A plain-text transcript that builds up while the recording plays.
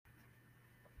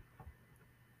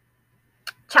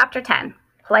Chapter 10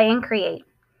 Play and Create.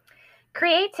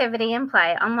 Creativity and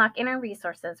play unlock inner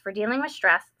resources for dealing with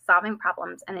stress, solving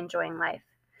problems, and enjoying life.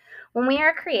 When we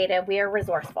are creative, we are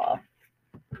resourceful,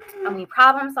 and we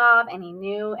problem solve in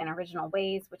new and original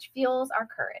ways, which fuels our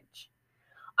courage.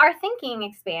 Our thinking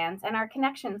expands, and our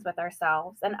connections with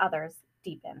ourselves and others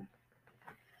deepen.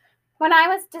 When I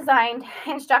was designed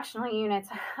instructional units,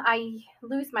 I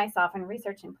lose myself in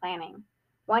research and planning.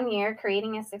 One year,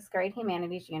 creating a sixth grade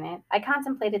humanities unit, I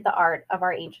contemplated the art of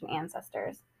our ancient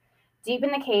ancestors. Deep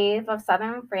in the cave of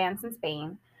southern France and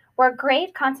Spain, where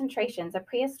great concentrations of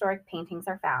prehistoric paintings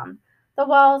are found, the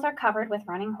walls are covered with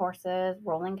running horses,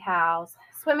 rolling cows,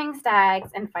 swimming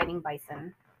stags, and fighting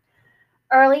bison.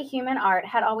 Early human art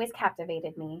had always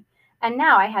captivated me, and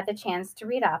now I had the chance to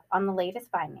read up on the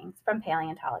latest findings from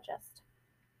paleontologists.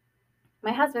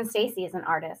 My husband Stacy is an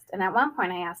artist, and at one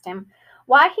point I asked him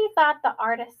why he thought the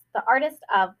artist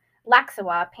of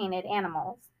Laxawa painted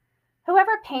animals.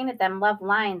 Whoever painted them loved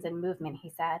lines and movement, he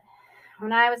said.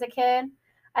 When I was a kid,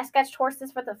 I sketched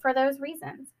horses for those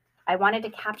reasons. I wanted to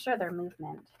capture their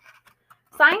movement.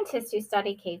 Scientists who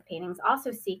study cave paintings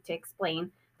also seek to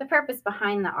explain the purpose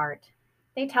behind the art.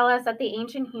 They tell us that the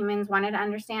ancient humans wanted to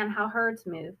understand how herds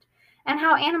moved and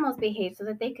how animals behaved so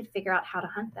that they could figure out how to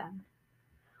hunt them.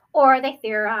 Or they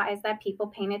theorize that people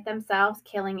painted themselves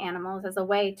killing animals as a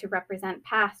way to represent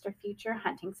past or future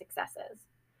hunting successes.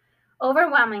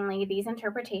 Overwhelmingly, these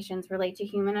interpretations relate to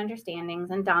human understandings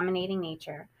and dominating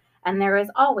nature, and there is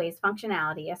always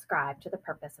functionality ascribed to the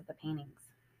purpose of the paintings.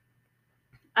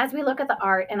 As we look at the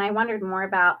art, and I wondered more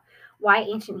about why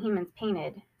ancient humans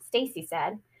painted, Stacy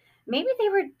said, maybe they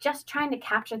were just trying to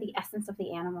capture the essence of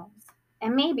the animals.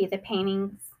 And maybe the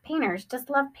painters just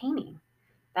love painting.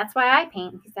 That's why I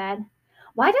paint, he said.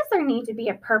 Why does there need to be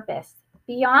a purpose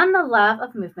beyond the love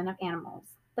of movement of animals,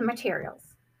 the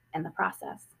materials, and the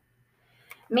process?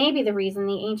 Maybe the reason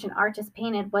the ancient artists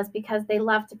painted was because they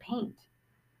loved to paint.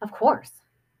 Of course,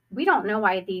 we don't know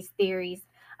why these theories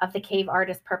of the cave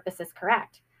artist's purpose is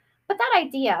correct, but that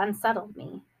idea unsettled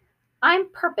me. I'm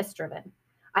purpose driven.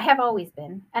 I have always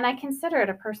been, and I consider it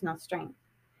a personal strength.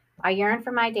 I yearn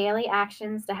for my daily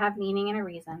actions to have meaning and a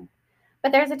reason,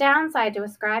 but there's a downside to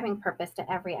ascribing purpose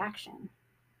to every action.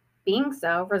 Being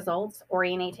so, results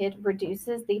oriented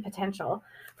reduces the potential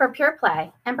for pure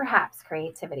play and perhaps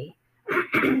creativity.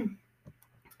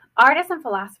 Artists and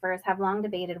philosophers have long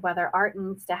debated whether art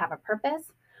needs to have a purpose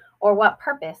or what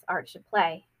purpose art should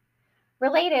play.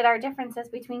 Related are differences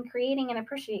between creating and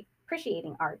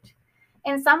appreciating art.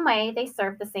 In some way, they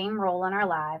serve the same role in our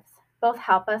lives. Both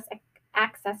help us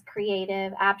access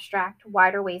creative, abstract,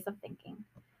 wider ways of thinking.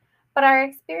 But our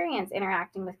experience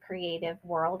interacting with creative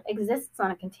world exists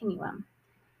on a continuum.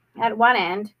 At one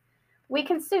end, we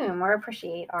consume or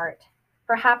appreciate art.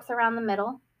 Perhaps around the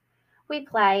middle, we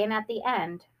play, and at the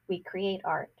end, we create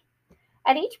art.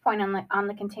 At each point on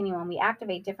the continuum, we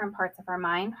activate different parts of our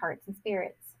mind, hearts, and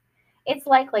spirits. It's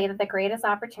likely that the greatest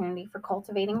opportunity for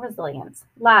cultivating resilience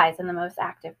lies in the most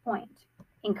active point,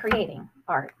 in creating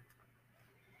art.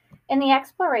 In the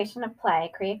exploration of play,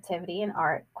 creativity, and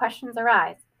art, questions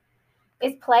arise.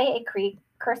 Is play a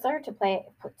precursor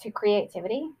to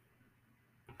creativity?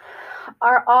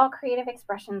 Are all creative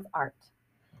expressions art?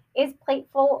 Is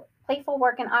playful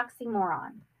work an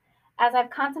oxymoron? As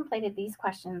I've contemplated these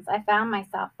questions, I found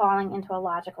myself falling into a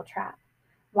logical trap,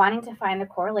 wanting to find a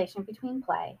correlation between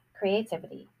play,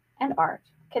 creativity, and art,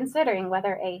 considering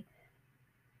whether a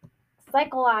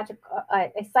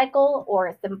cycle or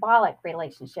a symbolic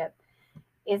relationship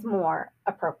is more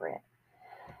appropriate.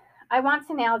 I want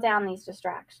to nail down these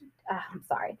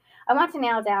I want to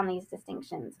nail down these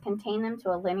distinctions, contain them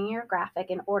to a linear graphic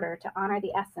in order to honor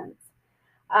the essence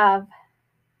of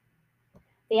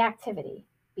the activity,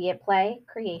 be it play,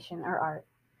 creation, or art.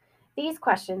 These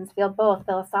questions feel both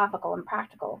philosophical and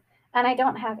practical, and I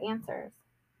don't have answers.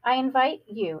 I invite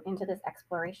you into this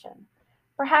exploration.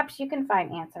 Perhaps you can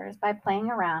find answers by playing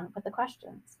around with the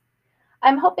questions.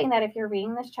 I'm hoping that if you're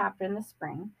reading this chapter in the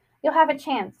spring, you'll have a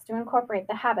chance to incorporate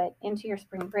the habit into your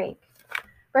spring break.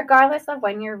 Regardless of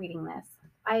when you're reading this,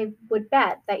 I would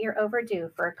bet that you're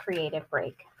overdue for a creative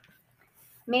break.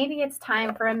 Maybe it's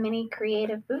time for a mini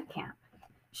creative boot camp.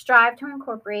 Strive to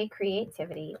incorporate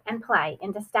creativity and play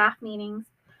into staff meetings,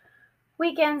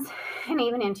 weekends, and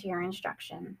even into your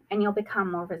instruction, and you'll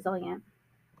become more resilient.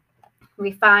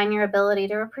 Refine your ability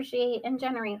to appreciate and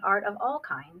generate art of all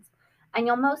kinds, and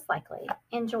you'll most likely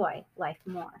enjoy life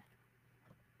more.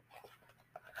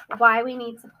 Why we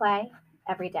need to play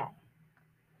every day.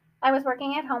 I was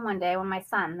working at home one day when my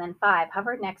son, then 5,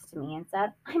 hovered next to me and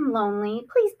said, I'm lonely.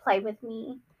 Please play with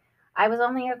me. I was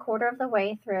only a quarter of the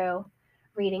way through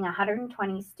reading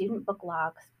 120 student book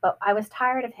logs, but I was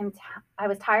tired of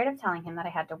telling him that I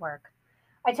had to work.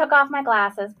 I took off my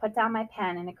glasses, put down my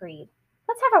pen, and agreed.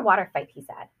 Let's have a water fight, he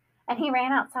said, and he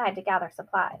ran outside to gather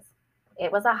supplies.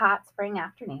 It was a hot spring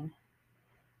afternoon.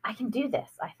 I can do this,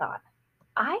 I thought.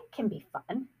 I can be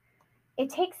fun. It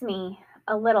takes me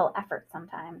a little effort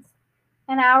sometimes.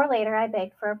 An hour later, I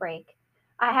begged for a break.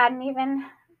 I hadn't even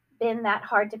been that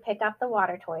hard to pick up the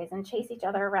water toys and chase each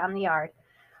other around the yard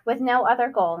with no other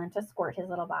goal than to squirt his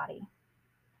little body.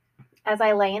 As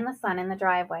I lay in the sun in the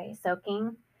driveway,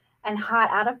 soaking and hot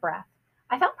out of breath,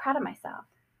 I felt proud of myself.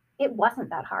 It wasn't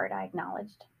that hard, I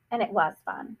acknowledged, and it was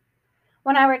fun.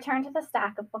 When I returned to the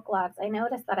stack of book logs, I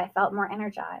noticed that I felt more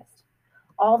energized.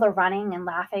 All the running and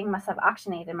laughing must have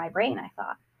oxygenated my brain, I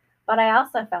thought, but I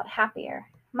also felt happier.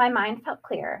 My mind felt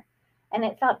clearer, and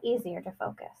it felt easier to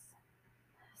focus.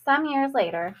 Some years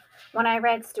later, when I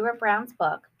read Stuart Brown's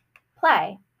book,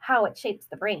 Play, How It Shapes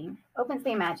the Brain, Opens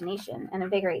the Imagination, and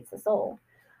Invigorates the Soul,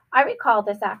 I recalled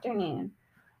this afternoon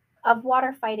of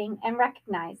water fighting and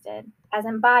recognized it as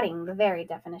embodying the very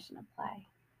definition of play.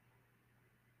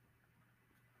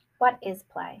 What is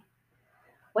play?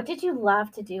 What did you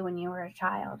love to do when you were a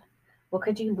child? What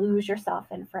could you lose yourself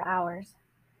in for hours?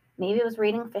 Maybe it was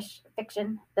reading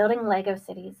fiction, building Lego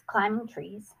cities, climbing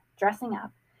trees, dressing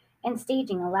up, and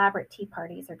staging elaborate tea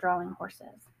parties or drawing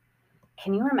horses.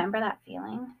 Can you remember that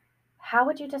feeling? How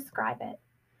would you describe it?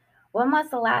 When was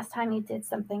the last time you did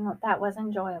something that was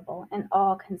enjoyable and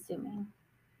all-consuming?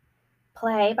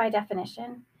 Play, by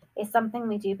definition, is something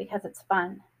we do because it's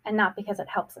fun and not because it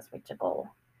helps us reach a goal.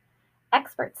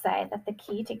 Experts say that the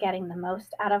key to getting the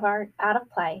most out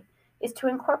of play is to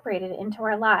incorporate it into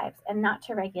our lives and not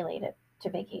to regulate it to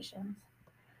vacations.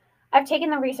 I've taken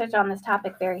the research on this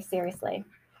topic very seriously,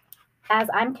 as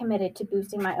I'm committed to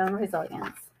boosting my own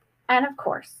resilience and, of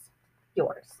course,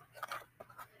 yours.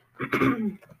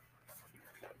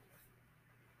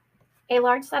 A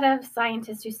large set of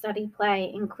scientists who study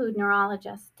play include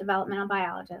neurologists, developmental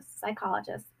biologists,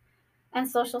 psychologists, and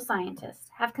social scientists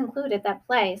have concluded that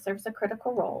play serves a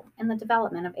critical role in the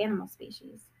development of animal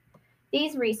species.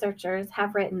 These researchers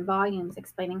have written volumes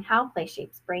explaining how play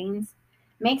shapes brains,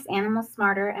 makes animals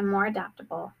smarter and more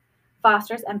adaptable,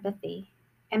 fosters empathy,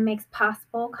 and makes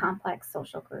possible complex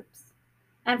social groups.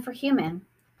 And for human,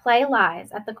 play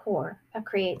lies at the core of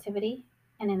creativity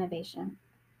and innovation.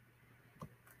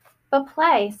 But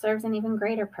play serves an even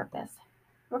greater purpose.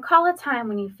 Recall a time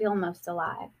when you feel most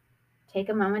alive. Take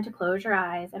a moment to close your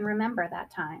eyes and remember that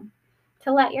time,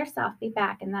 to let yourself be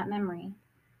back in that memory.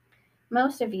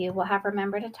 Most of you will have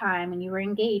remembered a time when you were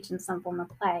engaged in some form of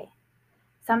play,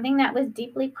 something that was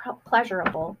deeply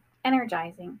pleasurable,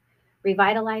 energizing,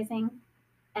 revitalizing,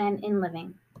 and in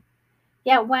living.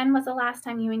 Yet when was the last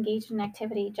time you engaged in an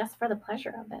activity just for the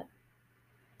pleasure of it?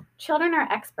 Children are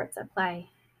experts at play.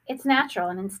 It's natural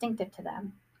and instinctive to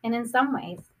them, and in some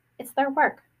ways, it's their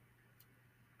work.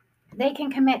 They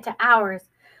can commit to hours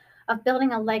of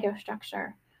building a Lego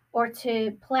structure or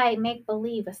to play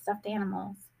make-believe with stuffed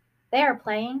animals. They are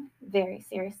playing very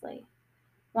seriously.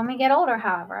 When we get older,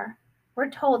 however, we're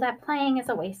told that playing is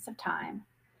a waste of time.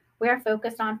 We are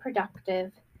focused on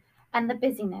productive, and the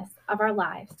busyness of our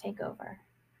lives take over.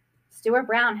 Stuart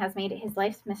Brown has made it his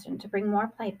life's mission to bring more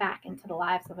play back into the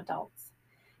lives of adults.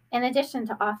 In addition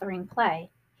to authoring Play,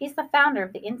 he's the founder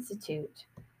of the Institute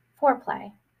for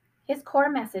Play. His core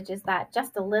message is that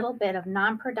just a little bit of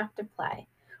non-productive play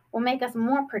will make us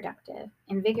more productive,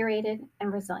 invigorated,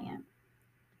 and resilient.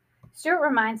 Stuart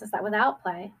reminds us that without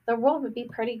play, the world would be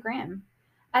pretty grim,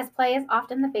 as play is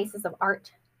often the basis of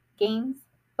art, games,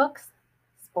 books,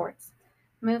 sports,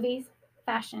 movies,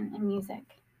 fashion, and music.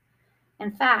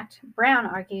 In fact, Brown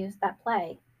argues that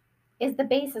play is the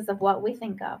basis of what we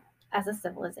think of as a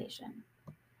civilization.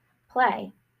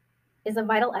 Play is a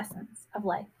vital essence of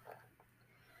life.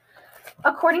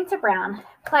 According to Brown,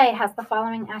 play has the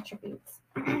following attributes.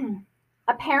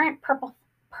 Apparent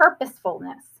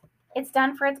purposefulness. It's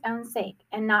done for its own sake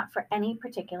and not for any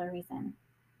particular reason.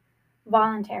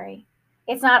 Voluntary.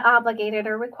 It's not obligated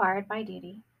or required by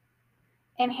duty.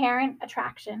 Inherent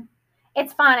attraction.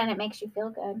 It's fun and it makes you feel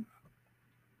good.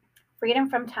 Freedom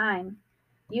from time.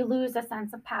 You lose a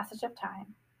sense of passage of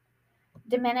time.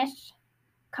 Diminished,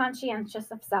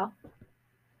 conscientious of self.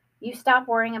 You stop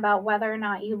worrying about whether or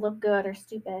not you look good or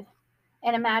stupid.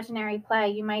 In imaginary play,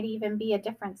 you might even be a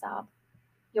different self.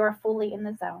 You're fully in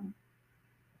the zone.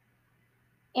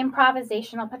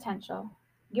 Improvisational potential.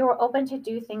 You're open to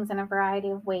do things in a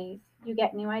variety of ways. You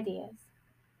get new ideas.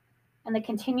 And the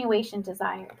continuation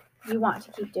desire. You want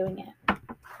to keep doing it.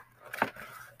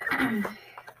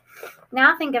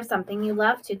 Now think of something you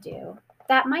love to do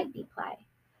that might be play.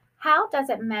 How does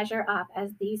it measure up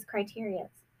as these criteria?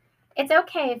 It's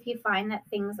okay if you find that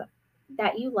things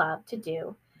that you love to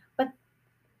do, but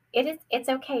it's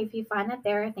okay if you find that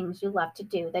there are things you love to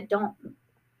do that don't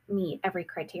meet every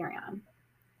criterion.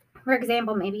 For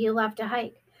example, maybe you love to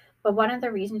hike, but one of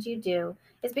the reasons you do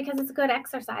is because it's good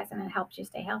exercise and it helps you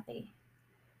stay healthy.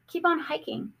 Keep on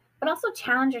hiking, but also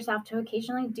challenge yourself to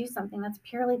occasionally do something that's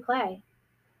purely play.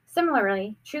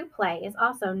 Similarly, true play is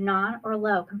also non or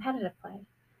low competitive play.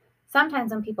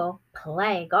 Sometimes when people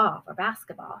play golf or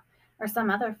basketball or some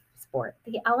other sport,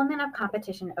 the element of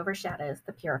competition overshadows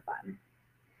the pure fun.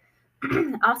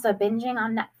 Also, binging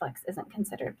on Netflix isn't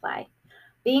considered play.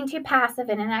 Being too passive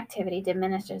in an activity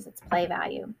diminishes its play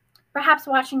value. Perhaps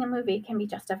watching a movie can be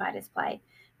justified as play,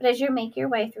 but as you make your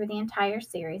way through the entire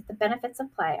series, the benefits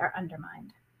of play are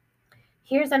undermined.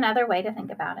 Here's another way to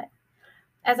think about it.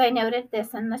 As I noted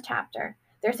this in the chapter,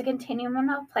 there's a continuum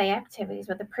of play activities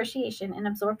with appreciation and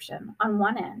absorption on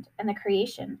one end and the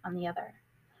creation on the other.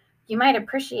 You might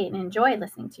appreciate and enjoy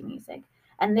listening to music,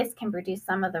 and this can produce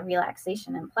some of the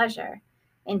relaxation and pleasure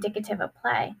indicative of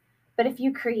play. But if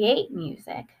you create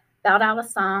music, belt out a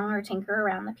song, or tinker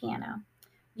around the piano,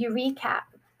 you recap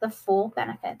the full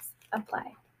benefits of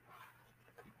play.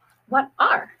 What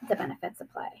are the benefits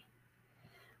of play?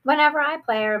 Whenever I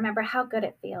play, I remember how good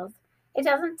it feels. It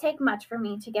doesn't take much for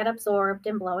me to get absorbed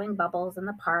in blowing bubbles in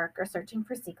the park or searching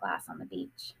for sea glass on the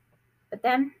beach. But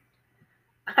then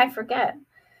I forget.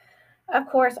 Of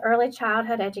course, early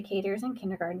childhood educators and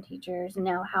kindergarten teachers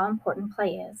know how important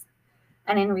play is,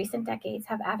 and in recent decades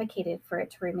have advocated for it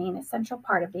to remain a central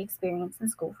part of the experience in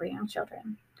school for young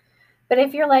children. But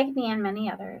if you're like me and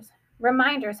many others,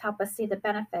 reminders help us see the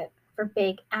benefit for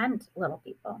big and little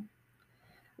people.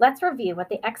 Let's review what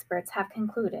the experts have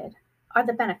concluded are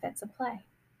the benefits of play.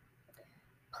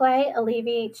 Play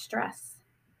alleviates stress.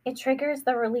 It triggers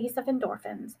the release of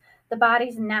endorphins, the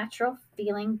body's natural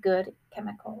feeling good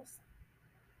chemicals.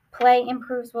 Play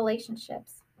improves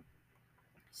relationships.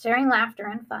 Sharing laughter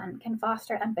and fun can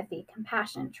foster empathy,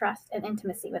 compassion, trust, and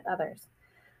intimacy with others.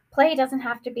 Play doesn't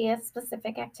have to be a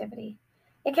specific activity.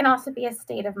 It can also be a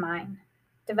state of mind.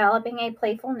 Developing a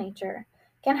playful nature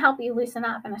can help you loosen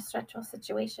up in a stressful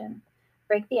situation,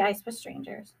 break the ice with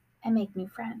strangers, and make new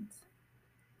friends.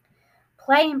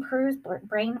 Play improves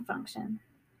brain function.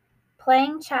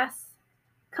 Playing chess,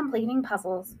 completing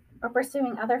puzzles, or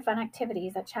pursuing other fun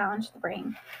activities that challenge the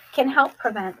brain can help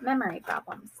prevent memory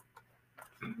problems.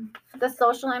 The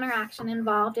social interaction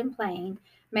involved in playing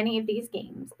many of these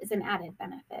games is an added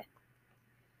benefit.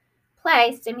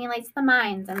 Play stimulates the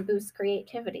minds and boosts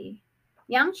creativity.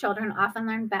 Young children often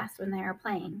learn best when they are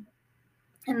playing,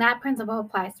 and that principle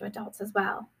applies to adults as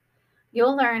well.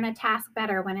 You'll learn a task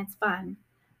better when it's fun,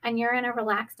 and you're in a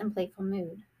relaxed and playful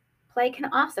mood. Play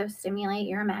can also stimulate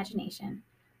your imagination,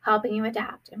 helping you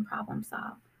adapt and problem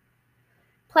solve.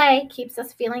 Play keeps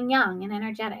us feeling young and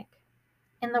energetic.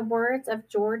 In the words of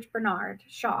George Bernard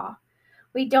Shaw,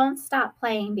 we don't stop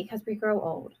playing because we grow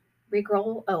old. We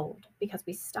grow old because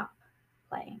we stop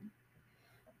playing.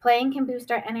 Playing can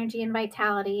boost our energy and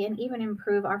vitality and even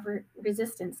improve our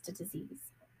resistance to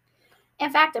disease. In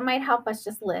fact, it might help us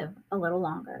just live a little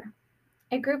longer.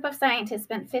 A group of scientists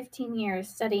spent 15 years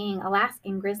studying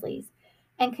Alaskan grizzlies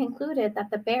and concluded that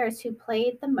the bears who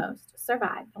played the most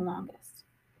survived the longest.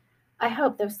 I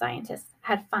hope those scientists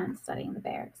had fun studying the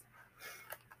bears.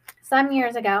 Some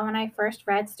years ago, when I first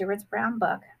read Stewart's Brown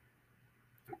book,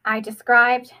 I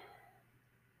described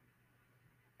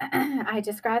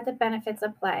the benefits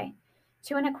of play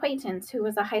to an acquaintance who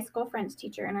was a high school French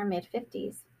teacher in her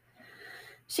mid-50s.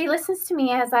 She listens to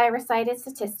me as I recited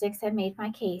statistics and made my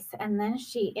case, and then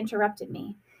she interrupted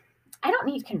me. I don't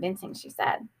need convincing, she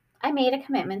said. I made a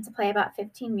commitment to play about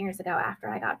 15 years ago after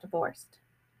I got divorced.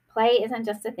 Play isn't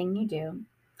just a thing you do.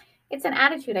 It's an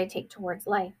attitude I take towards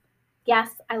life.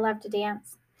 Yes, I love to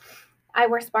dance. I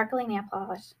wear sparkly nail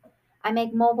polish. I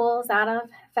make mobiles out of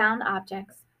found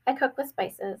objects. I cook with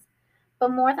spices.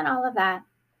 But more than all of that,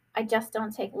 I just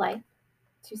don't take life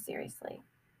too seriously.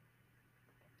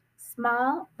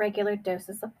 Small, regular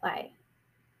doses of play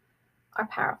are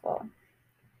powerful.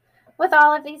 With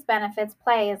all of these benefits,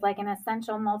 play is like an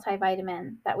essential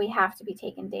multivitamin that we have to be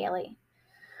taken daily.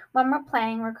 When we're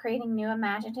playing, we're creating new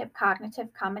imaginative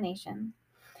cognitive combinations.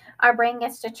 Our brain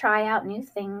gets to try out new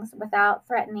things without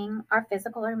threatening our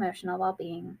physical or emotional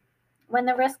well-being. When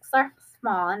the risks are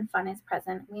small and fun is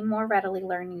present, we more readily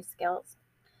learn new skills.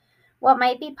 What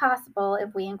might be possible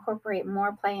if we incorporate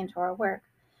more play into our work?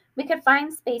 We could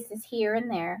find spaces here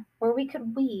and there where we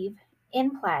could weave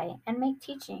in play and make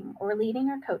teaching or leading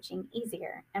or coaching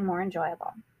easier and more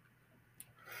enjoyable.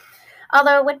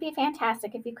 Although it would be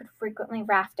fantastic if you could frequently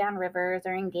raft down rivers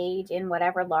or engage in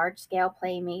whatever large scale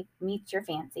play meets your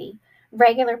fancy,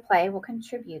 regular play will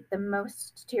contribute the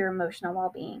most to your emotional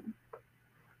well being.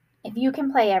 If you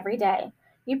can play every day,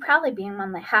 you'd probably be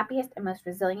among the happiest and most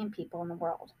resilient people in the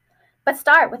world. But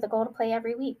start with a goal to play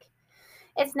every week.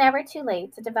 It's never too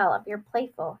late to develop your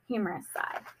playful, humorous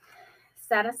side.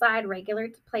 Set aside regular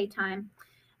playtime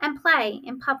and play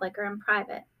in public or in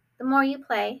private. The more you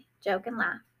play, joke, and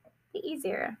laugh, the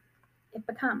easier it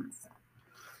becomes.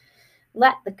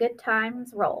 Let the good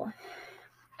times roll.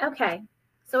 Okay,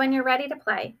 so when you're ready to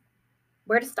play,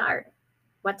 where to start,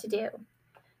 what to do.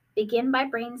 Begin by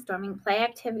brainstorming play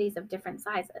activities of different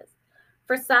sizes.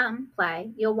 For some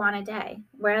play, you'll want a day,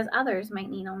 whereas others might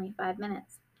need only 5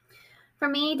 minutes. For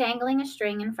me, dangling a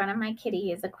string in front of my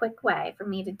kitty is a quick way for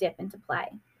me to dip into play.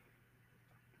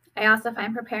 I also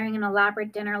find preparing an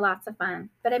elaborate dinner lots of fun,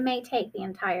 but it may take the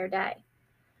entire day.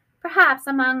 Perhaps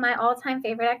among my all-time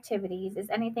favorite activities is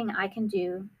anything I can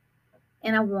do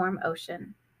in a warm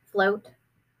ocean. Float,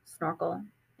 snorkel,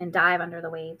 and dive under the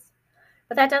waves.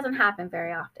 But that doesn't happen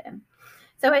very often.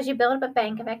 So as you build up a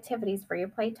bank of activities for your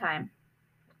playtime,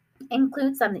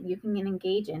 include some that you can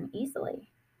engage in easily.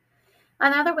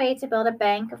 Another way to build a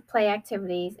bank of play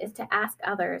activities is to ask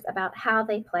others about how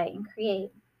they play and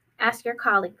create. Ask your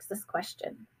colleagues this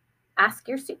question. Ask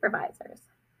your supervisors.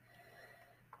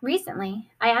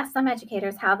 Recently, I asked some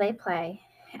educators how they play,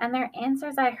 and their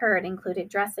answers I heard included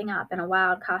dressing up in a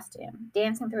wild costume,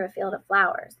 dancing through a field of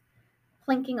flowers,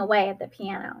 plinking away at the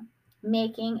piano,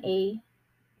 making a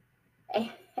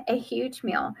huge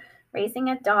meal, racing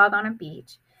a dog on a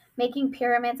beach, making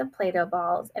pyramids of Play-Doh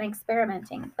balls, and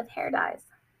experimenting with hair dyes.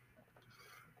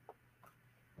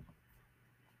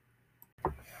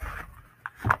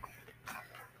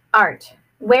 Art.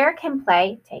 Where can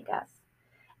play take us?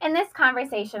 In this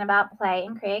conversation about play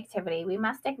and creativity, we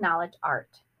must acknowledge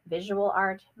art, visual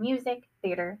art, music,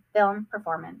 theater, film,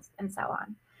 performance, and so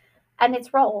on, and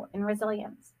its role in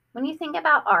resilience. When you think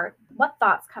about art, what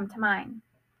thoughts come to mind?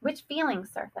 Which feelings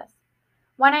surface?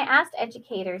 When I asked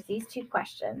educators these two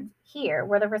questions, here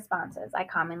were the responses I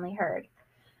commonly heard.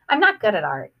 I'm not good at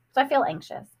art, so I feel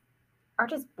anxious.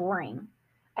 Art is boring.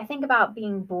 I think about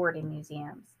being bored in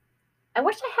museums. I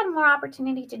wish I had more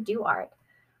opportunity to do art.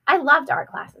 I loved art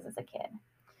classes as a kid.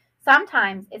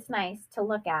 Sometimes it's nice to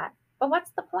look at, but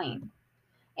what's the point?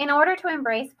 In order to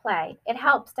embrace play, it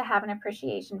helps to have an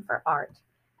appreciation for art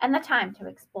and the time to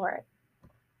explore it.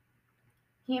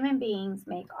 Human beings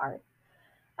make art.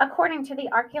 According to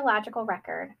the archaeological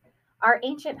record, our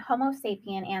ancient Homo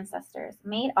sapien ancestors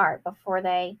made art before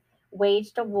they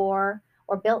waged a war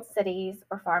or built cities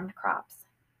or farmed crops.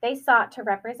 They sought to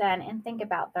represent and think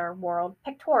about their world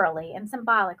pictorially and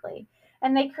symbolically,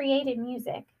 and they created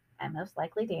music, and most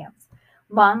likely dance,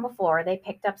 long before they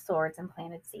picked up swords and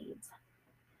planted seeds.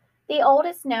 The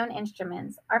oldest known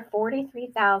instruments are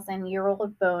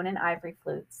 43,000-year-old bone and ivory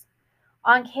flutes.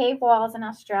 On cave walls in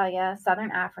Australia, southern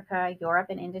Africa, Europe,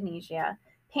 and Indonesia,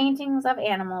 paintings of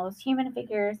animals, human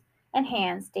figures, and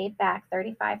hands date back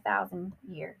 35,000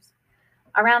 years.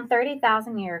 Around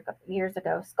 30,000 years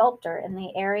ago, sculptor in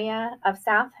the area of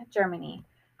South Germany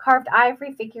carved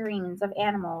ivory figurines of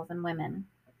animals and women.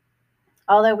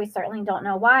 Although we certainly don't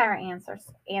know why our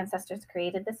ancestors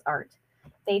created this art,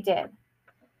 they did.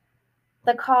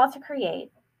 The call to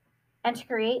create and to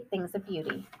create things of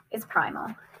beauty is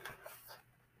primal.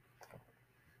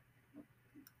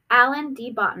 Alan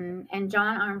D. Botton and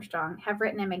John Armstrong have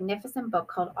written a magnificent book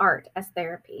called Art as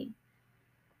Therapy.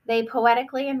 They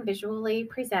poetically and visually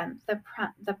present the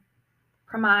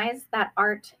premise that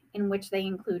art, in which they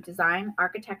include design,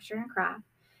 architecture, and craft,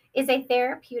 is a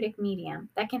therapeutic medium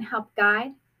that can help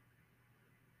guide,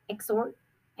 exhort,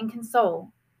 and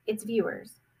console its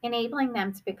viewers, enabling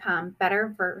them to become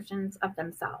better versions of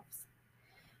themselves.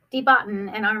 De Botton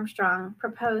and Armstrong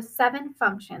propose 7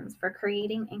 functions for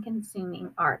creating and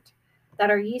consuming art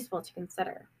that are useful to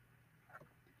consider.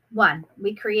 1.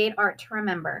 We create art to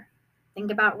remember. Think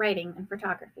about writing and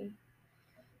photography.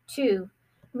 2.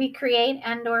 We create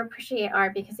and/or appreciate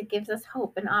art because it gives us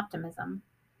hope and optimism.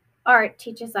 Art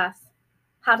teaches us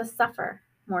how to suffer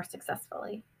more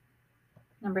successfully.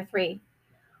 Number 3.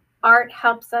 Art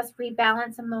helps us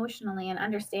rebalance emotionally and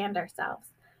understand ourselves,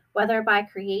 whether by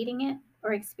creating it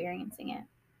or experiencing it.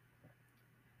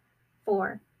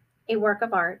 4. A work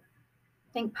of art,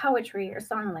 think poetry or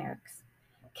song lyrics,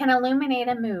 can illuminate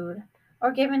a mood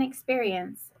or give an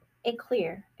experience a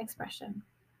clear expression.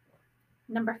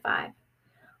 Number 5.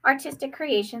 Artistic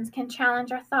creations can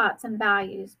challenge our thoughts and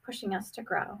values, pushing us to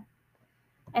grow.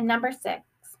 And number 6.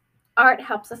 Art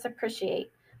helps us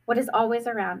appreciate what is always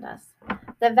around us.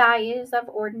 the values of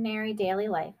ordinary daily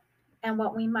life, and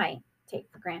what we might take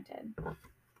for granted.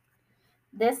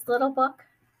 This little book,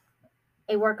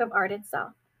 a work of art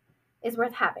itself, is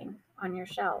worth having on your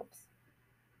shelves.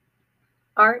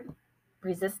 Art,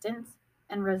 resistance,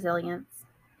 and resilience.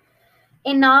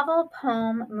 A novel,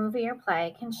 poem, movie, or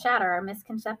play can shatter our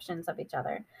misconceptions of each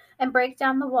other and break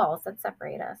down the walls that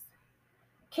separate us.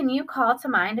 Can you call to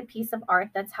mind a piece of art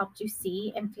that's helped you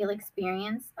see and feel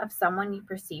experience of someone you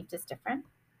perceived as different?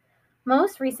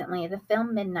 Most recently, the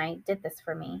film Midnight did this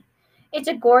for me. It's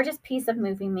a gorgeous piece of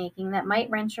movie making that might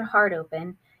wrench your heart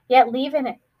open, yet leave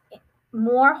it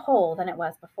more whole than it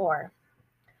was before.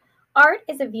 Art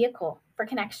is a vehicle for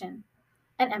connection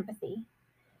and empathy.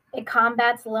 It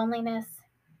combats loneliness,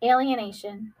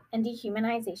 alienation, and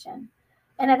dehumanization,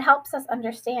 and it helps us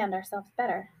understand ourselves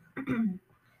better.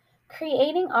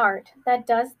 Creating art that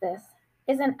does this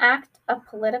is an act of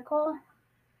political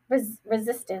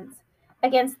resistance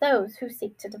against those who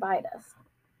seek to divide us.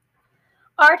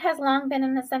 Art has long been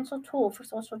an essential tool for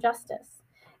social justice.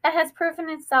 It has proven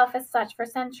itself as such for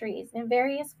centuries in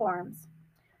various forms,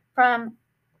 from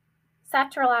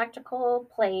satirical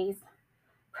plays,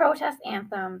 protest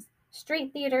anthems,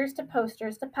 street theaters to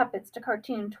posters to puppets to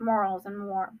cartoon to morals and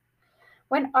more.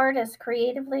 When artists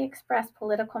creatively express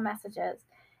political messages,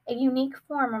 a unique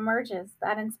form emerges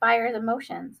that inspires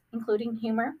emotions, including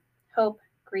humor, hope,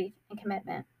 grief, and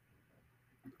commitment.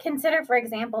 Consider, for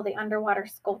example, the underwater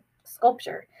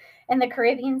sculpture in the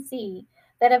Caribbean Sea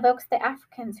that evokes the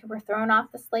Africans who were thrown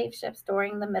off the slave ships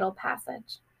during the Middle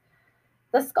Passage.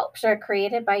 The sculpture,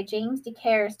 created by James De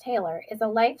Caires Taylor, is a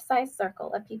life-size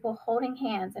circle of people holding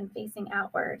hands and facing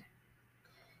outward.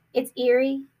 It's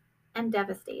eerie and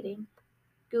devastating.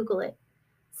 Google it.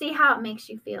 See how it makes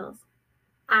you feel.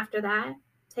 After that,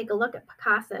 take a look at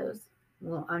Picasso's,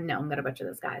 well, no, I'm going to butcher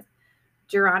this, guys,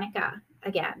 Guernica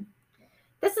again.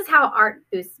 This is how art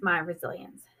boosts my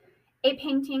resilience. A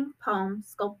painting, poem,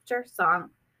 sculpture,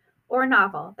 song, or a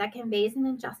novel that conveys an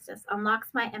injustice unlocks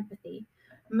my empathy,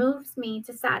 moves me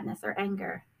to sadness or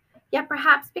anger. Yet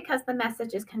perhaps because the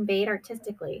message is conveyed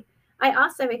artistically, I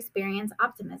also experience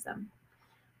optimism.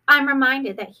 I'm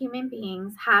reminded that human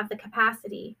beings have the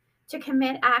capacity to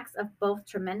commit acts of both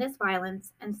tremendous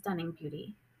violence and stunning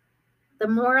beauty. The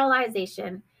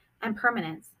moralization and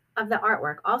permanence of the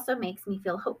artwork also makes me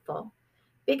feel hopeful.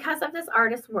 Because of this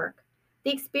artist's work,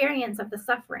 the experience of the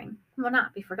suffering will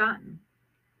not be forgotten.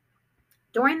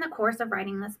 During the course of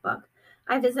writing this book,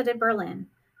 I visited Berlin,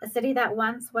 a city that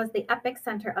once was the epic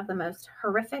center of the most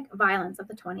horrific violence of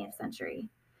the 20th century.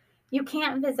 You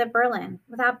can't visit Berlin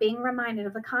without being reminded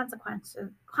of the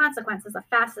consequences of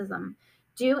fascism,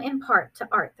 due in part to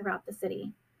art throughout the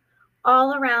city.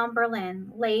 All around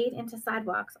Berlin, laid into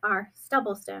sidewalks, are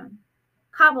stubble stone,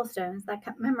 cobblestones that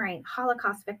commemorate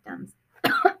Holocaust victims.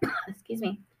 Excuse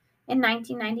me. In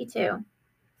 1992,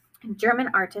 German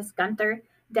artist Gunther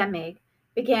Demnig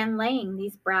began laying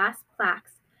these brass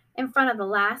plaques in front of the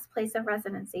last place of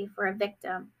residency for a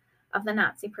victim of the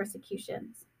Nazi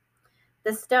persecutions.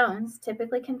 The stones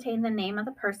typically contain the name of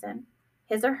the person,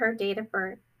 his or her date of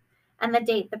birth, and the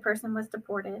date the person was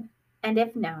deported, and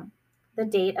if known, the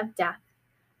date of death,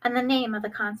 and the name of the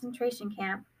concentration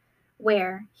camp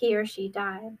where he or she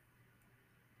died.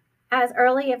 As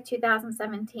early as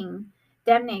 2017,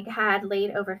 Demnig had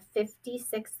laid over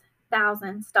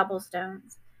 56,000 stubble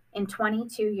stones in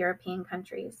 22 European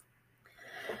countries.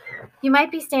 You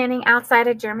might be standing outside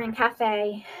a German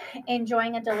cafe,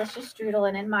 enjoying a delicious strudel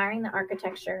and admiring the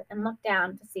architecture, and look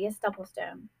down to see a stubble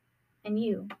stone, and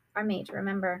you are made to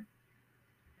remember.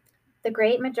 The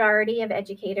great majority of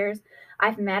educators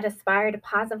I've met aspire to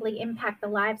positively impact the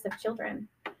lives of children.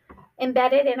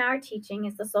 Embedded in our teaching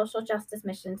is the social justice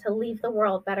mission to leave the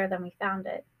world better than we found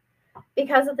it.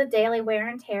 Because of the daily wear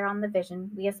and tear on the vision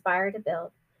we aspire to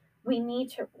build, we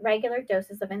need regular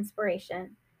doses of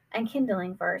inspiration and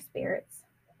kindling for our spirits.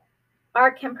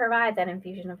 Art can provide that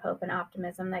infusion of hope and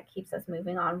optimism that keeps us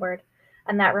moving onward,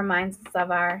 and that reminds us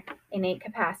of our innate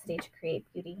capacity to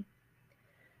create beauty.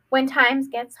 When times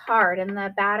gets hard and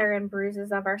the batter and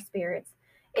bruises of our spirits,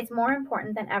 it's more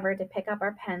important than ever to pick up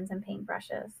our pens and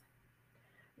paintbrushes.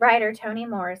 Writer Toni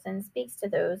Morrison speaks to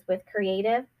those with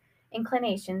creative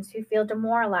inclinations who feel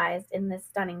demoralized in this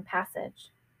stunning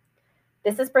passage.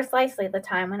 This is precisely the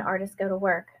time when artists go to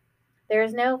work. There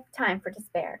is no time for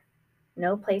despair,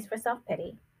 no place for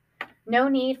self-pity, no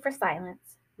need for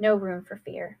silence, no room for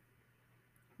fear.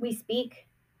 We speak,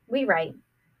 we write,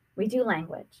 we do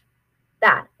language.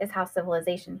 That is how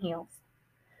civilization heals.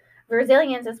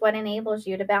 Resilience is what enables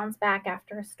you to bounce back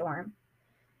after a storm.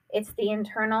 It's the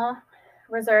internal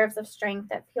reserves of strength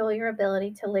that fuel your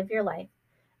ability to live your life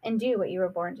and do what you were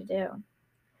born to do.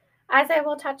 As I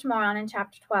will touch more on in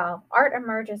Chapter 12, art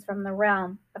emerges from the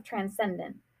realm of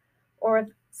transcendent, or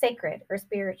sacred, or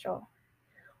spiritual.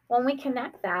 When we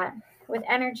connect that with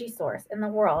energy source in the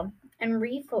world and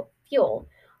refuel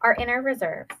our inner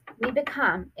reserves, we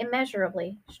become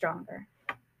immeasurably stronger.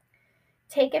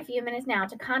 Take a few minutes now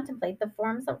to contemplate the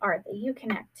forms of art that you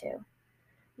connect to,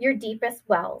 your deepest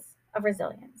wells of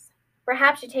resilience.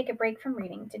 Perhaps you take a break from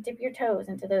reading to dip your toes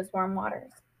into those warm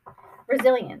waters.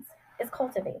 Resilience is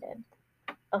cultivated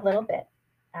a little bit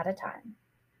at a time.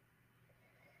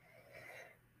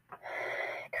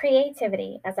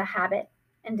 Creativity as a habit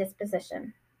and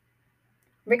disposition.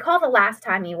 Recall the last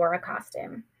time you wore a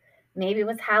costume. Maybe it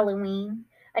was Halloween,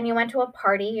 and you went to a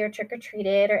party or trick or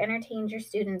treated or entertained your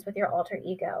students with your alter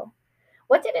ego.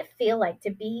 What did it feel like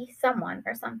to be someone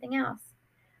or something else?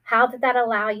 How did that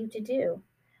allow you to do?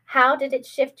 How did it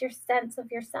shift your sense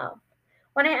of yourself?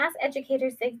 When I ask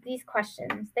educators these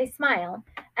questions, they smile,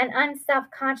 and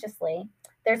unselfconsciously,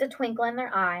 there's a twinkle in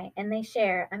their eye, and they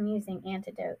share amusing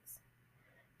anecdotes.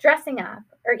 Dressing up,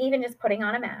 or even just putting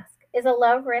on a mask, is a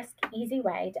low risk, easy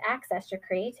way to access your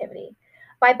creativity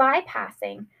by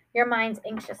bypassing your mind's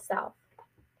anxious self.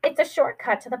 It's a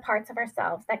shortcut to the parts of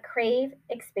ourselves that crave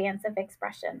expansive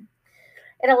expression.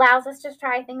 It allows us to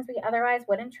try things we otherwise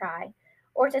wouldn't try,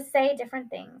 or to say different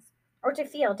things, or to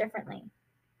feel differently.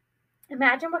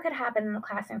 Imagine what could happen in the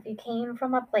classroom if you came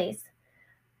from a place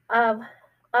of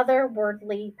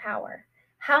otherworldly power.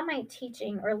 How might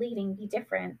teaching or leading be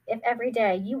different if every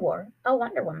day you wore a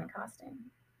Wonder Woman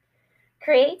costume?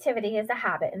 Creativity is a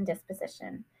habit and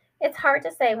disposition. It's hard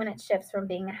to say when it shifts from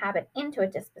being a habit into a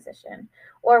disposition,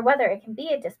 or whether it can be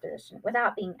a disposition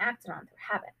without being acted on through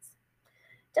habits.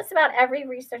 Just about every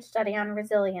research study on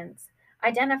resilience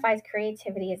identifies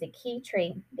creativity as a key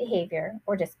trait, behavior,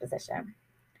 or disposition.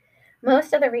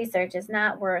 Most of the research is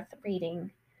not worth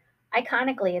reading.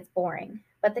 Iconically, it's boring,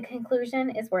 but the conclusion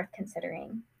is worth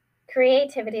considering.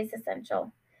 Creativity is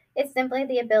essential. It's simply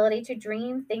the ability to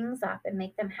dream things up and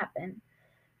make them happen,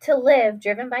 to live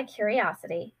driven by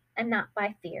curiosity and not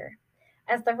by fear,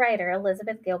 as the writer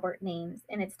Elizabeth Gilbert names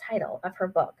in its title of her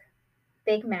book,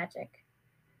 Big Magic: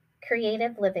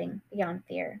 Creative Living Beyond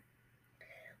Fear.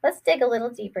 Let's dig a little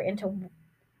deeper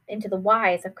into the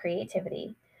whys of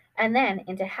creativity and then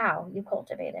into how you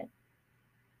cultivate it.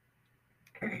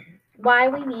 Why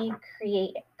we need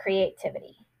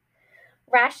creativity.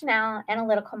 Rational,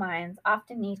 analytical minds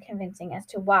often need convincing as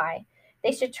to why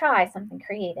they should try something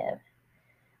creative.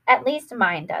 At least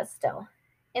mine does still.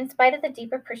 In spite of the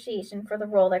deep appreciation for the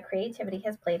role that creativity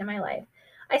has played in my life,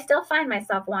 I still find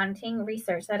myself wanting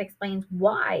research that explains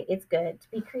why it's good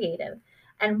to be creative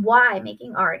and why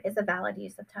making art is a valid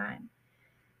use of time.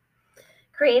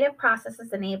 Creative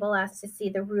processes enable us to see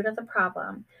the root of the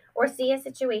problem or see a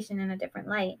situation in a different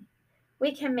light.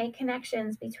 We can make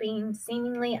connections between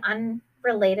seemingly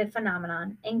unrelated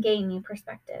phenomena and gain new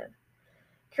perspective.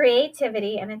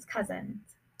 Creativity and its cousins,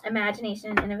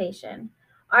 imagination and innovation,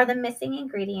 are the missing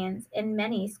ingredients in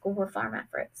many school reform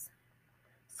efforts.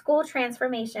 School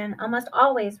transformation almost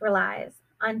always relies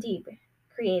on deep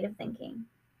creative thinking.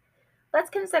 Let's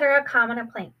consider a common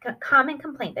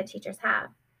complaint that teachers have: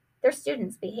 their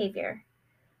students' behavior.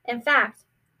 In fact,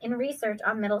 in research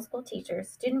on middle school teachers,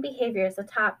 student behavior is the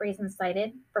top reason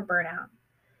cited for burnout.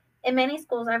 In many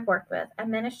schools I've worked with,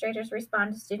 administrators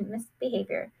respond to student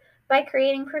misbehavior by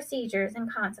creating procedures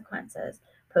and consequences,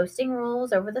 posting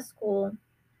rules over the school,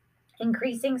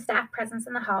 increasing staff presence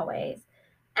in the hallways,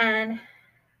 and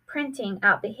printing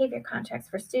out behavior contracts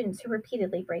for students who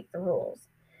repeatedly break the rules.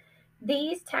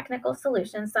 These technical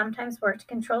solutions sometimes work to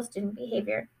control student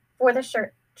behavior for the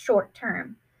short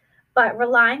term, but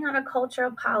relying on a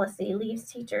cultural policy leaves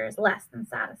teachers less than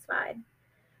satisfied.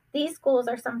 These schools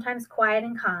are sometimes quiet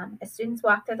and calm as students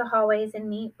walk through the hallways in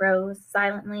neat rows,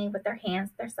 silently with their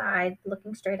hands at their sides,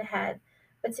 looking straight ahead.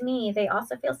 But to me, they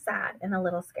also feel sad and a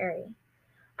little scary.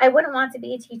 I wouldn't want to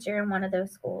be a teacher in one of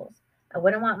those schools. I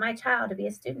wouldn't want my child to be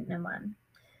a student in one.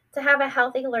 To have a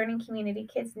healthy learning community,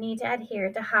 kids need to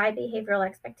adhere to high behavioral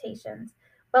expectations,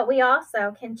 but we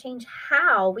also can change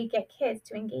how we get kids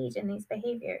to engage in these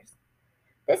behaviors.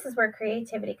 This is where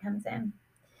creativity comes in.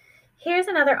 Here's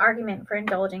another argument for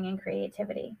indulging in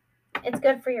creativity: it's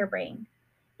good for your brain.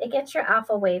 It gets your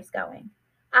alpha waves going.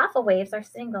 Alpha waves are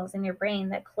signals in your brain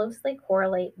that closely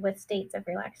correlate with states of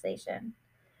relaxation.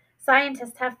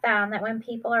 Scientists have found that when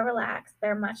people are relaxed,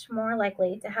 they're much more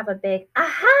likely to have a big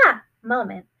aha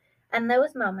moment, and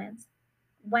those moments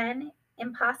when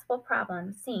impossible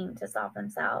problems seem to solve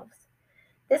themselves.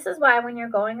 This is why when you're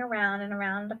going around and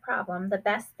around a problem, the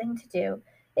best thing to do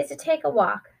is to take a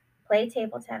walk, play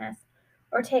table tennis,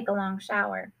 or take a long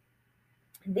shower.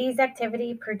 These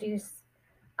activities produce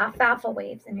alpha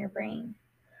waves in your brain.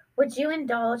 Would you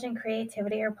indulge in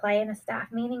creativity or play in a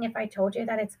staff meeting if I told you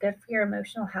that it's good for your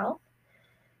emotional health?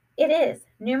 It is.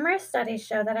 Numerous studies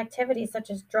show that activities such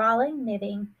as drawing,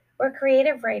 knitting, or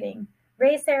creative writing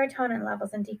raise serotonin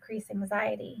levels and decrease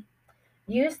anxiety.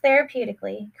 Used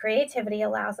therapeutically, creativity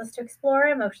allows us to explore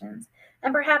our emotions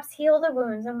and perhaps heal the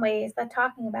wounds in ways that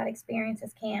talking about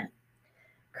experiences can't.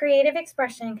 Creative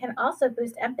expression can also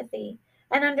boost empathy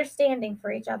and understanding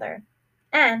for each other.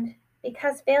 And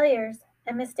because failures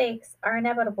and mistakes are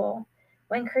inevitable,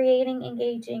 when creating,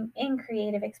 engaging in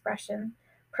creative expression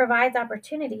provides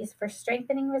opportunities for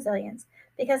strengthening resilience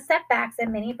because setbacks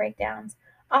and mini breakdowns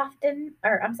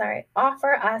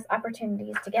offer us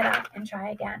opportunities to get up and try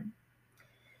again.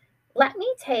 Let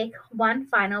me take one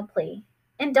final plea.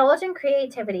 Indulge in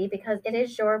creativity because it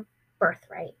is your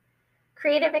birthright.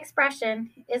 Creative expression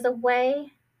is a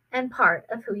way and part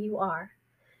of who you are.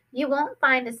 You won't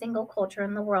find a single culture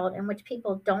in the world in which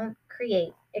people don't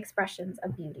create expressions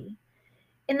of beauty.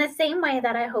 In the same way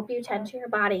that I hope you tend to your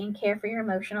body and care for your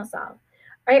emotional self,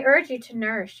 I urge you to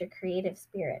nourish your creative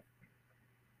spirit.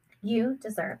 You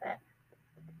deserve it.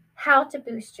 How to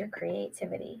boost your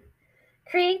creativity.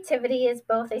 Creativity is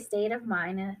both a state of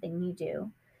mind and a thing you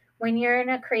do. When you're in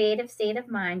a creative state of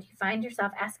mind, you find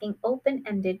yourself asking open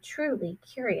ended, truly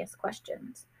curious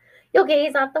questions. You'll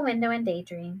gaze out the window and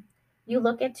daydream. You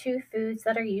look at two foods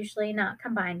that are usually not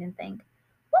combined and think,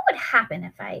 what would happen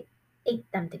if I ate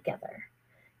them together?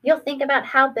 You'll think about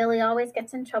how Billy always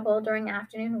gets in trouble during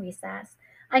afternoon recess,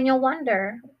 and you'll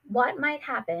wonder what might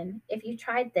happen if you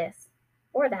tried this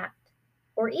or that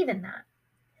or even that.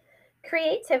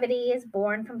 Creativity is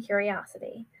born from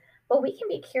curiosity, but we can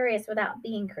be curious without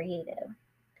being creative.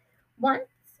 Once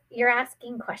you're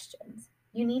asking questions,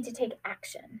 you need to take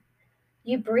action.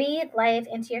 You breathe life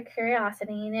into your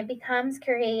curiosity and it becomes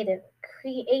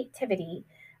creativity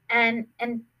and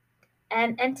an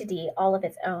entity all of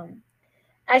its own.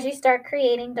 As you start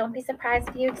creating, don't be surprised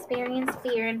if you experience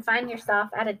fear and find yourself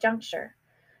at a juncture.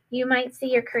 You might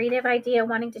see your creative idea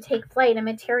wanting to take flight and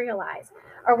materialize,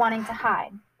 or wanting to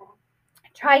hide.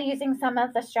 Try using some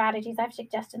of the strategies I've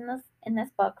suggested in this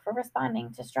book for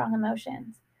responding to strong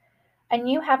emotions. And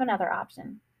you have another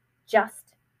option.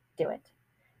 Just do it.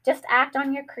 Just act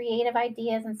on your creative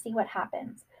ideas and see what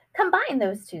happens. Combine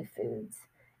those two foods.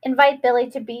 Invite Billy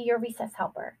to be your recess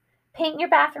helper. Paint your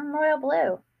bathroom royal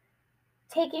blue.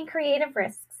 Taking creative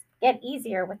risks get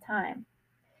easier with time.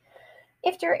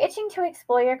 If you're itching to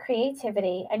explore your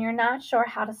creativity and you're not sure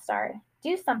how to start,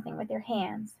 do something with your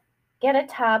hands. Get a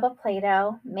tub of Play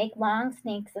Doh, make long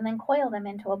snakes, and then coil them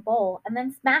into a bowl, and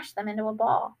then smash them into a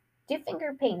ball. Do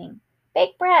finger painting.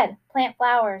 Bake bread, plant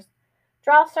flowers,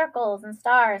 draw circles and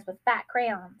stars with fat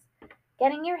crayons.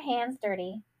 Getting your hands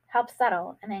dirty helps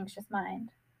settle an anxious mind.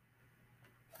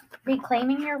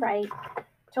 Reclaiming your right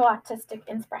to artistic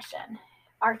expression.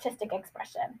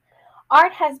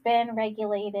 Art has been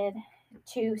regulated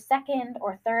to second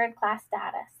or third class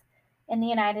status in the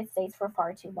United States for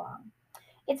far too long.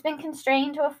 It's been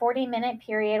constrained to a 40-minute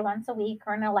period once a week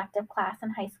or an elective class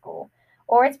in high school,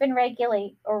 or it's been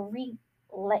regulated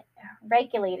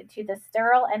to the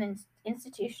sterile and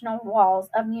institutional walls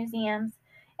of museums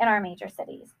in our major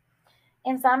cities.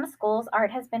 In some schools,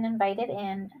 art has been invited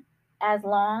in as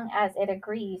long as it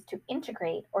agrees to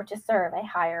integrate or to serve a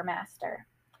higher master.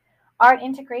 Art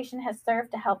integration has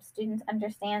served to help students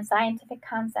understand scientific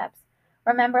concepts,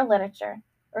 remember literature,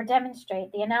 or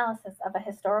demonstrate the analysis of a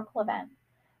historical event,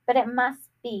 but it must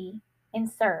be in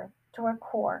serve to a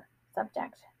core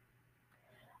subject.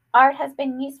 Art has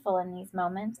been useful in these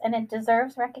moments and it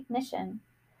deserves recognition,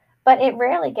 but it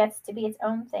rarely gets to be its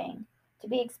own thing, to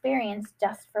be experienced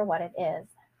just for what it is.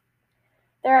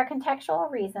 There are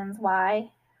contextual reasons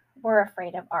why we're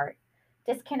afraid of art,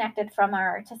 disconnected from our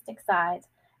artistic sides,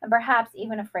 and perhaps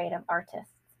even afraid of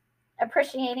artists.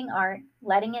 Appreciating art,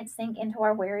 letting it sink into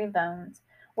our weary bones,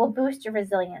 will boost your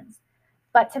resilience.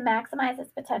 But to maximize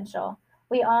its potential,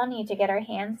 we all need to get our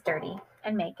hands dirty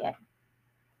and make it.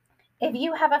 If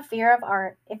you have a fear of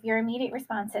art, if your immediate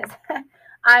response is,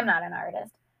 I'm not an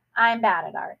artist, I'm bad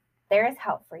at art, there is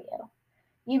help for you.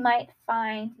 You might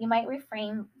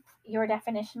reframe your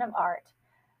definition of art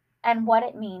and what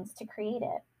it means to create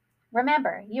it.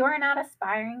 Remember, you are not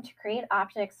aspiring to create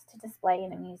objects to display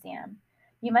in a museum.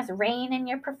 You must rein in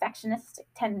your perfectionist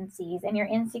tendencies and your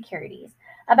insecurities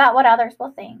about what others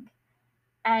will think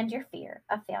and your fear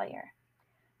of failure.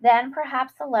 Then,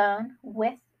 perhaps alone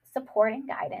with support and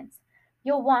guidance,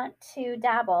 you'll want to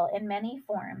dabble in many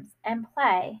forms and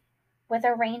play with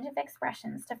a range of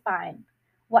expressions to find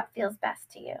what feels best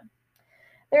to you.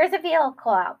 There is a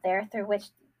vehicle out there through which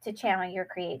to channel your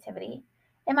creativity.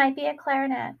 It might be a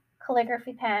clarinet,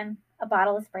 calligraphy pen, a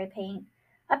bottle of spray paint,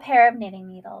 a pair of knitting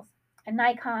needles, a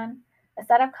Nikon, a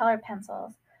set of colored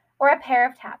pencils, or a pair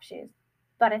of tap shoes,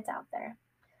 but it's out there.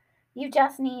 You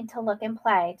just need to look and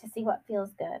play to see what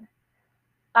feels good.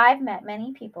 I've met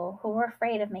many people who were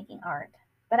afraid of making art,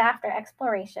 but after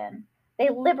exploration, they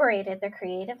liberated their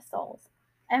creative souls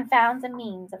and found a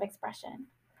means of expression.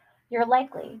 You're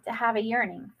likely to have a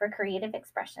yearning for creative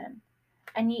expression,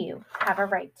 and you have a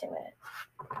right to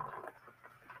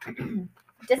it.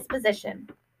 Disposition,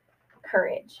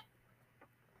 courage.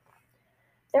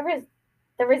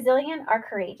 The resilient are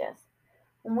courageous.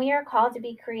 When we are called to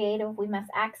be creative, we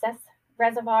must access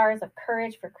reservoirs of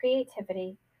courage for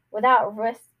creativity without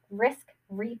risk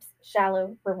reaps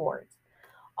shallow rewards.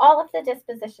 All of the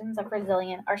dispositions of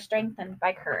resilience are strengthened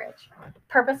by courage,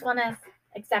 purposefulness,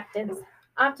 acceptance,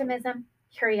 optimism,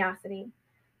 curiosity.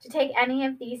 To take any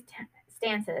of these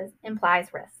stances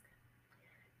implies risk.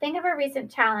 Think of a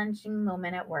recent challenging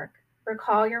moment at work.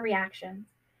 Recall your reactions.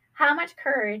 How much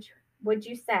courage would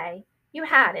you say you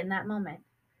had in that moment?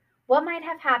 What might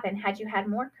have happened had you had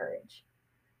more courage?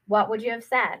 What would you have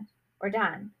said or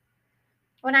done?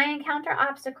 When I encounter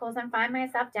obstacles and find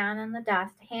myself down in the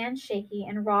dust, hands shaky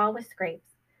and raw with scrapes,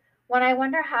 when I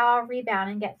wonder how I'll rebound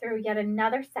and get through yet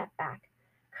another setback,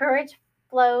 courage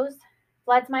floods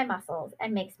my muscles,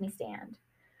 and makes me stand.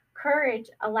 Courage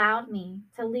allowed me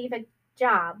to leave a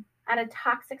job at a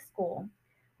toxic school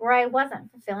where I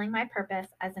wasn't fulfilling my purpose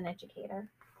as an educator.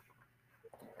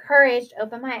 Courage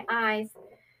opened my eyes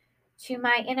to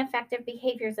my ineffective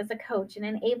behaviors as a coach and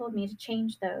enabled me to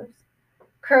change those.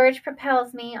 Courage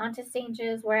propels me onto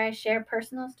stages where I share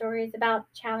personal stories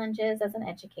about challenges as an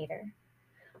educator.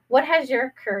 What has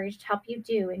your courage helped you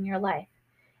do in your life?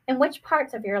 In which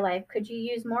parts of your life could you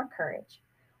use more courage?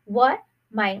 What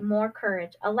might more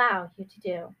courage allow you to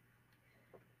do?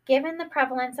 Given the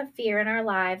prevalence of fear in our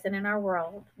lives and in our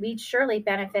world, we'd surely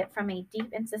benefit from a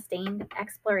deep and sustained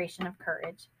exploration of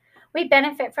courage. We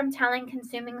benefit from telling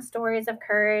consuming stories of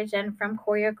courage and from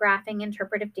choreographing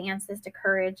interpretive dances to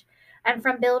courage and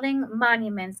from building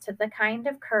monuments to the kind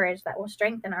of courage that will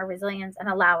strengthen our resilience and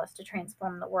allow us to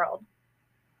transform the world.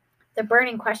 The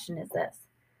burning question is this: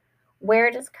 where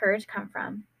does courage come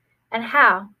from? And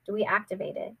how do we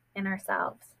activate it in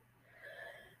ourselves?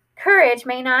 Courage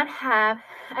may not have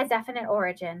a definite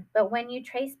origin, but when you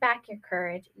trace back your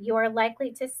courage, you are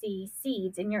likely to see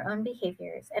seeds in your own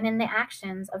behaviors and in the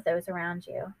actions of those around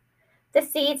you. The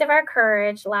seeds of our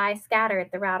courage lie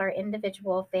scattered throughout our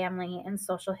individual, family, and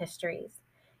social histories.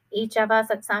 Each of us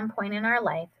at some point in our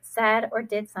life said or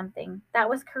did something that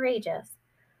was courageous,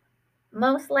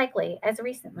 most likely as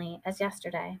recently as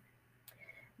yesterday.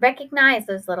 Recognize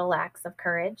those little acts of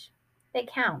courage. They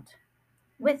count.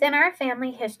 Within our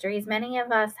family histories, many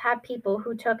of us have people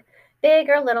who took big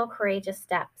or little courageous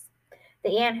steps.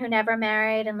 The aunt who never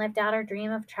married and lived out her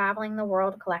dream of traveling the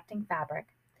world collecting fabric.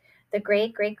 The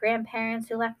great great grandparents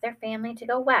who left their family to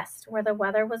go west where the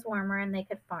weather was warmer and they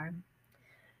could farm.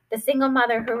 The single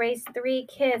mother who raised 3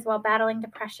 kids while battling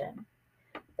depression.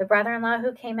 The brother in law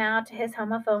who came out to his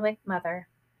homophobic mother.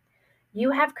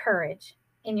 You have courage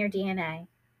in your DNA.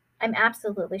 I'm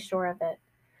absolutely sure of it.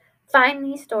 Find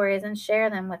these stories and share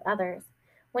them with others.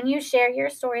 When you share your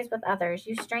stories with others,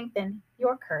 you strengthen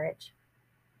your courage.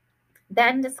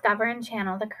 Then discover and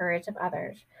channel the courage of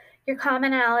others. Your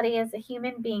commonality as a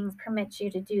human beings permits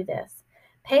you to do this.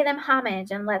 Pay them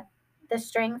homage and let the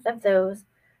strength of those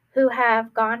who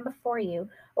have gone before you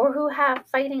or who have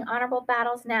fighting honorable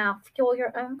battles now fuel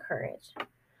your own courage.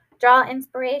 Draw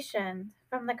inspiration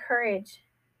from the courage.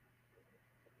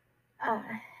 Uh,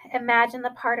 Imagine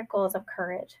the particles of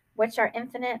courage, which are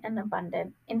infinite and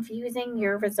abundant, infusing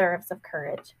your reserves of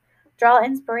courage. Draw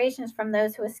inspirations from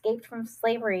those who escaped from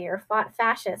slavery or fought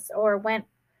fascists or went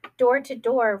door to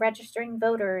door registering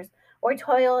voters or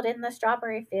toiled in the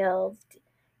strawberry fields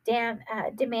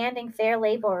demanding fair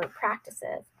labor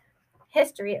practices.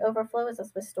 History overflows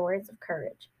us with stories of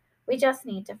courage. We just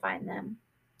need to find them.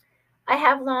 I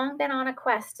have long been on a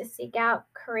quest to seek out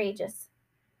courageous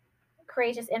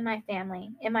in my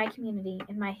family, in my community,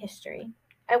 in my history.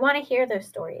 I want to hear those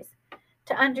stories,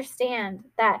 to understand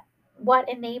that what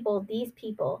enabled these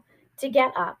people to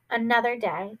get up another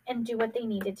day and do what they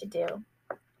needed to do.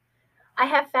 I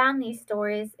have found these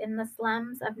stories in the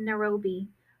slums of Nairobi,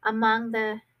 among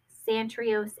the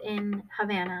Santrios in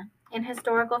Havana, in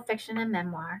historical fiction and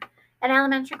memoir, in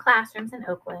elementary classrooms in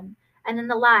Oakland, and in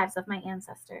the lives of my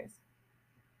ancestors.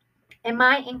 In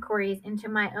my inquiries into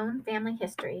my own family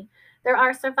history, there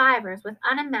are survivors with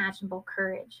unimaginable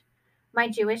courage. My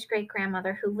Jewish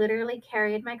great-grandmother, who literally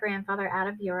carried my grandfather out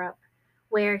of Europe,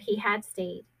 where he had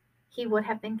stayed, he would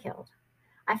have been killed.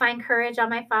 I find courage on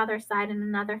my father's side in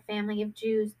another family of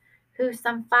Jews who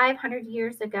some 500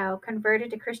 years ago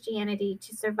converted to Christianity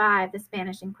to survive the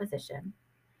Spanish Inquisition.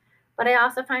 But I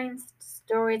also find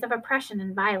stories of oppression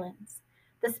and violence.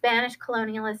 The Spanish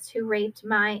colonialist who raped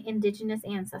my indigenous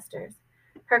ancestors.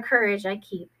 Her courage I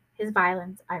keep, his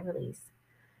violence I release.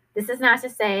 This is not to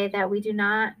say that we do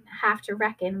not have to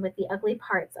reckon with the ugly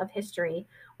parts of history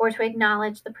or to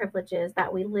acknowledge the privileges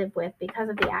that we live with because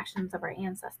of the actions of our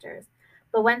ancestors.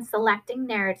 But when selecting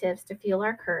narratives to fuel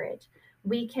our courage,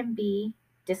 we can be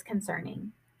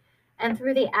disconcerting. And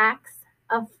through the acts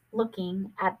of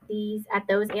looking at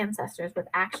those ancestors with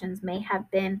actions may have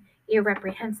been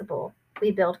irreprehensible,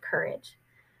 we build courage.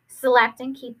 Select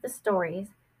and keep the stories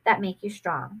that make you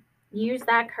strong. Use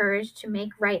that courage to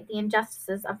make right the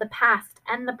injustices of the past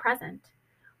and the present.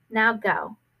 Now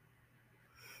go.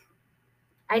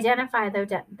 Identify those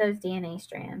DNA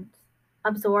strands.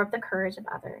 Absorb the courage of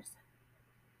others.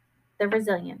 The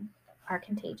resilient are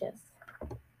contagious.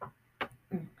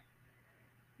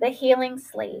 The healing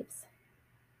slaves.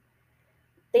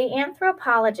 The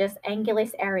anthropologist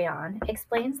Angelus Arion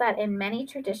explains that in many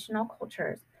traditional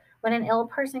cultures, when an ill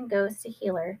person goes to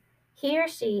healer, he or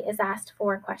she is asked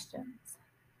 4 questions.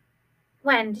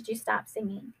 When did you stop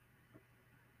singing?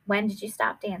 When did you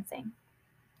stop dancing?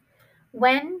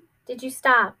 When did you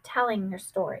stop telling your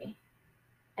story?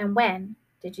 And when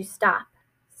did you stop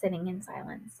sitting in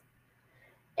silence?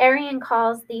 Arion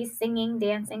calls these singing,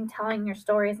 dancing, telling your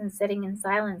stories, and sitting in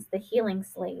silence the healing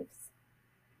slaves.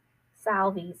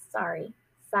 Salvies.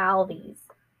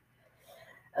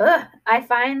 Ugh, I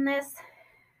find this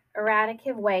erratic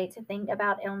way to think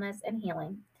about illness and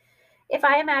healing. If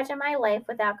I imagine my life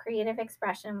without creative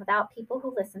expression, without people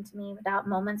who listen to me, without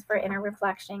moments for inner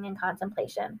reflection and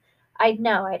contemplation, I'd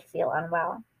know I'd feel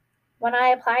unwell. When I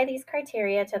apply these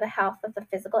criteria to the health of the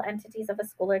physical entities of a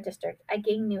school or district, I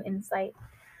gain new insight.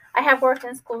 I have worked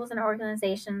in schools and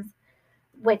organizations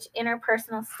which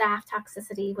interpersonal staff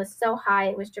toxicity was so high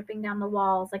it was dripping down the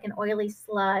walls like an oily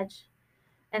sludge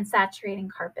and saturating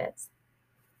carpets.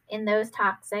 In those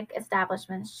toxic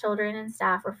establishments, children and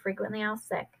staff were frequently out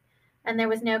sick, and there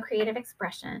was no creative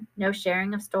expression, no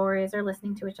sharing of stories or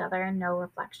listening to each other, and no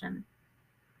reflection.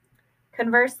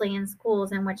 Conversely, in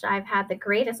schools in which I've had the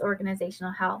greatest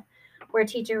organizational health, where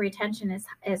teacher retention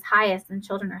is highest and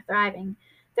children are thriving,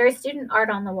 there is student art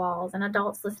on the walls and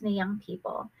adults listen to young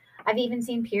people. I've even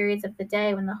seen periods of the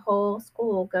day when the whole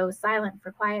school goes silent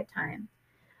for quiet time.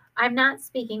 I'm not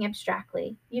speaking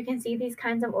abstractly. You can see these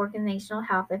kinds of organizational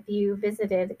health if you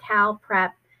visited Cal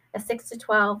Prep, a 6 to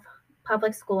 12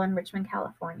 public school in Richmond,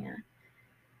 California.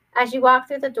 As you walk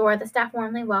through the door, the staff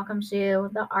warmly welcomes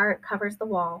you. The art covers the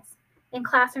walls. In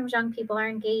classrooms, young people are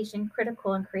engaged in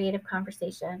critical and creative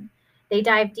conversation. They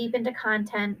dive deep into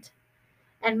content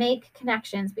and make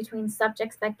connections between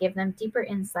subjects that give them deeper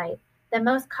insight than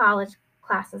most college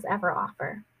classes ever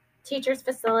offer. Teachers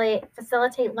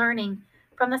facilitate learning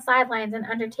from the sidelines and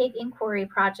undertake inquiry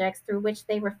projects through which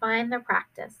they refine their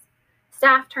practice.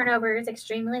 Staff turnover is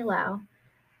extremely low,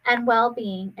 and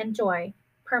well-being and joy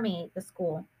permeate the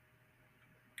school.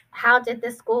 How did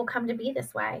this school come to be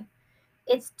this way?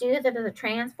 It's due to the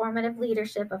transformative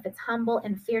leadership of its humble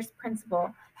and fierce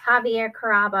principal, Javier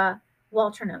Caraba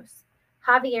Walternos.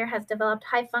 Javier has developed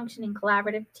high-functioning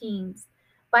collaborative teams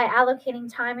by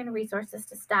allocating time and resources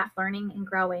to staff learning and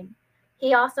growing.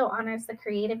 He also honors the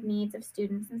creative needs of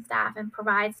students and staff and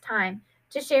provides time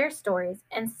to share stories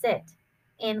and sit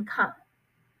in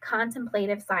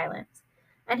contemplative silence.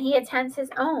 And he attends his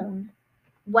own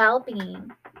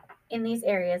well-being in these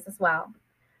areas as well.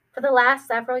 For the last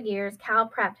several years, Cal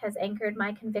Prep has anchored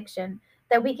my conviction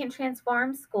that we can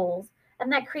transform schools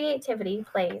and that creativity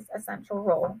plays a central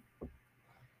role.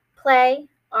 Play,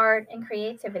 art, and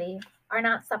creativity are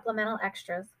not supplemental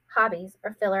extras, hobbies,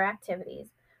 or filler activities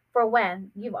for when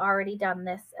you've already done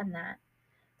this and that.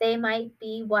 They might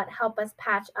be what help us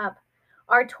patch up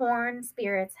our torn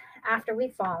spirits after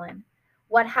we've fallen,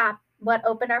 what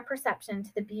opened our perception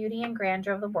to the beauty and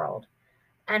grandeur of the world,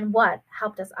 and what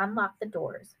helped us unlock the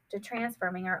doors to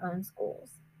transforming our own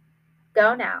schools.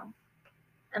 Go now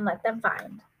and let them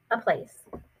find a place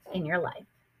in your life.